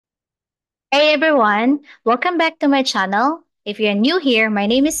Hey everyone, welcome back to my channel. If you're new here, my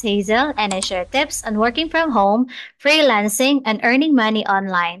name is Hazel and I share tips on working from home, freelancing, and earning money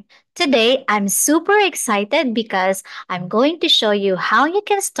online. Today, I'm super excited because I'm going to show you how you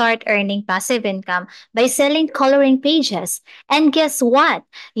can start earning passive income by selling coloring pages. And guess what?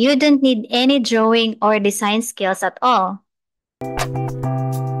 You don't need any drawing or design skills at all.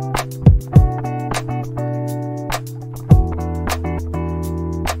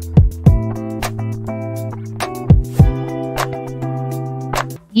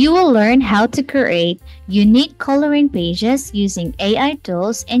 You will learn how to create unique coloring pages using AI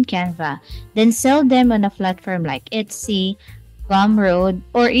tools in Canva, then sell them on a platform like Etsy, Gumroad,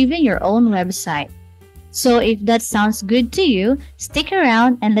 or even your own website. So if that sounds good to you, stick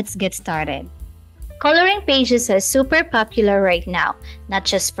around and let's get started. Coloring pages are super popular right now, not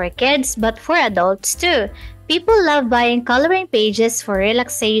just for kids but for adults too. People love buying coloring pages for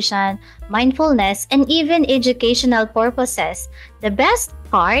relaxation, mindfulness, and even educational purposes. The best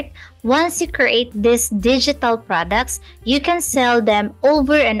part, once you create these digital products, you can sell them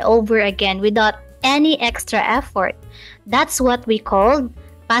over and over again without any extra effort. That's what we call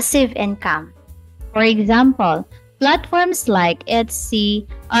passive income. For example, platforms like Etsy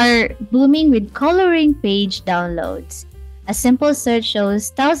are booming with coloring page downloads. A simple search shows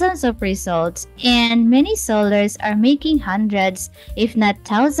thousands of results, and many sellers are making hundreds, if not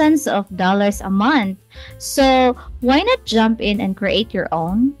thousands of dollars a month. So, why not jump in and create your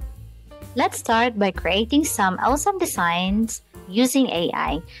own? Let's start by creating some awesome designs using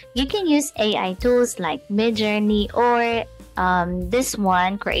AI. You can use AI tools like Midjourney or this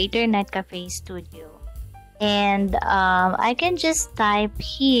one, Creator Net Cafe Studio. And I can just type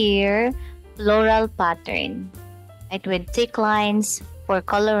here floral pattern, right, with thick lines for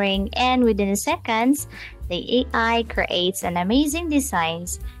coloring, and within seconds, the AI creates an amazing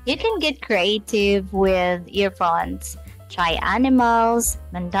designs. You can get creative with your fonts. Try animals,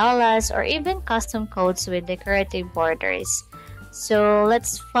 mandalas, or even custom codes with decorative borders. So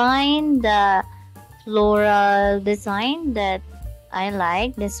let's find the floral design that I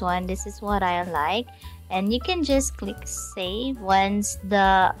like. This is what I like. And you can just click save once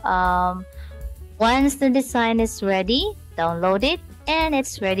the design is ready, download it, and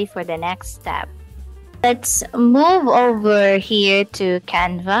it's ready for the next step. Let's move over here to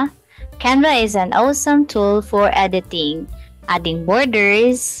Canva. Canva is an awesome tool for editing, adding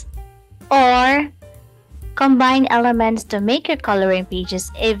borders, or combine elements to make your coloring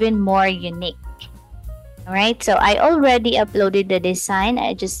pages even more unique. Alright, so I already uploaded the design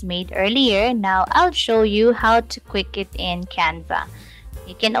I just made earlier. Now I'll show you how to quick it in Canva.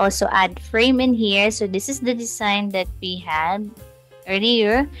 You can also add frame in here. So this is the design that we had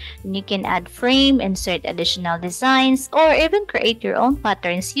earlier. And you can add frame, insert additional designs, or even create your own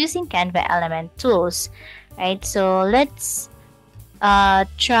patterns using Canva element tools. Right, so let's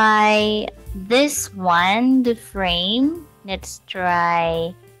try this one, the frame. Let's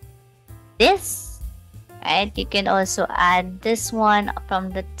try this. Right, you can also add this one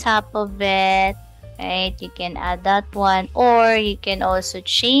from the top of it. Right, you can add that one, or you can also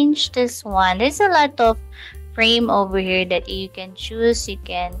change this one. There's a lot of frame over here that you can choose. You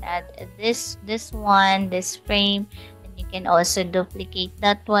can add this one, this frame, and you can also duplicate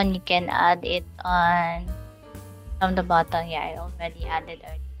that one. You can add it on from the bottom. Yeah, I already added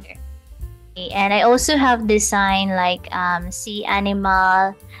earlier. Okay, and I also have design like sea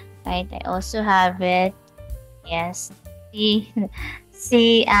animal. Right, I also have it. Yes,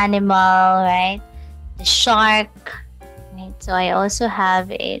 sea animal, right? The shark, right? So I also have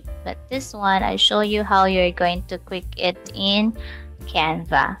it, but this one I show you how you're going to quick it in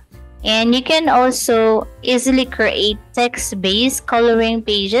Canva. And you can also easily create text-based coloring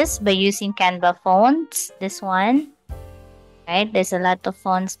pages by using Canva fonts. This one, right? There's a lot of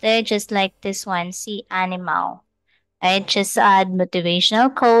fonts there, just like this one, sea animal. Right? Just add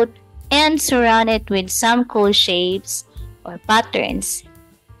motivational quote and surround it with some cool shapes or patterns.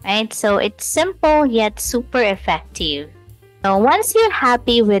 Right? So it's simple yet super effective. So once you're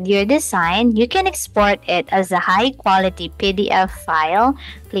happy with your design, you can export it as a high quality PDF file.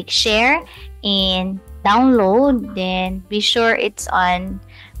 Click share and download. Then be sure it's on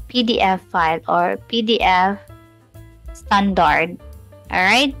PDF file or PDF standard.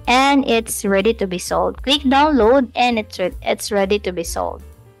 Alright, and it's ready to be sold. Click download and it's ready to be sold.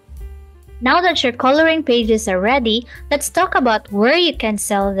 Now that your coloring pages are ready, let's talk about where you can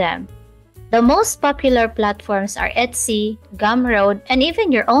sell them. The most popular platforms are Etsy, Gumroad, and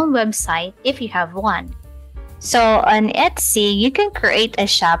even your own website if you have one. So on Etsy, you can create a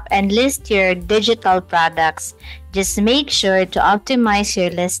shop and list your digital products. Just make sure to optimize your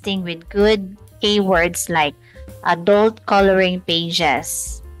listing with good keywords like adult coloring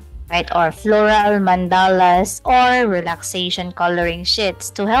pages, right? Or floral mandalas or relaxation coloring sheets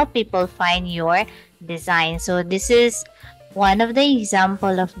to help people find your design. So this is one of the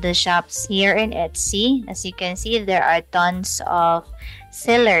example of the shops here in Etsy. As you can see, there are tons of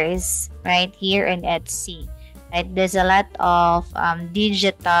sellers right here in Etsy. Right? There's a lot of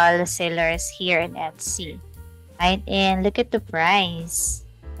digital sellers here in Etsy. Right? And look at the price.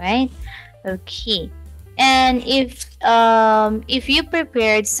 Right? Okay. And if you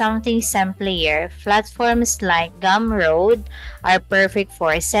prepared something simpler, platforms like Gumroad are perfect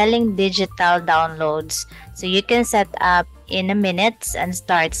for selling digital downloads. So you can set up in a minute and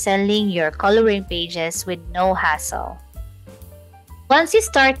start selling your coloring pages with no hassle. Once you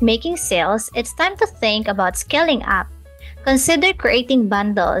start making sales, it's time to think about scaling up. Consider creating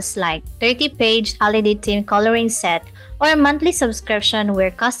bundles like 30-page holiday theme coloring set or a monthly subscription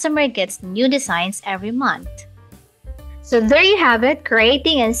where customer gets new designs every month. So there you have it,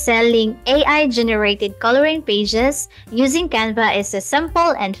 creating and selling AI-generated coloring pages using Canva is a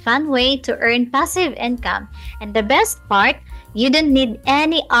simple and fun way to earn passive income. And the best part, you don't need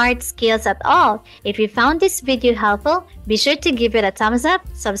any art skills at all. If you found this video helpful, be sure to give it a thumbs up,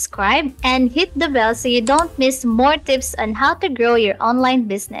 subscribe, and hit the bell so you don't miss more tips on how to grow your online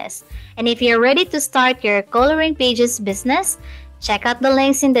business. And if you're ready to start your coloring pages business, check out the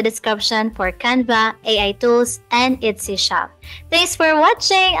links in the description for Canva, AI tools, and Etsy shop. Thanks for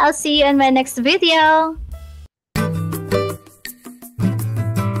watching. I'll see you in my next video.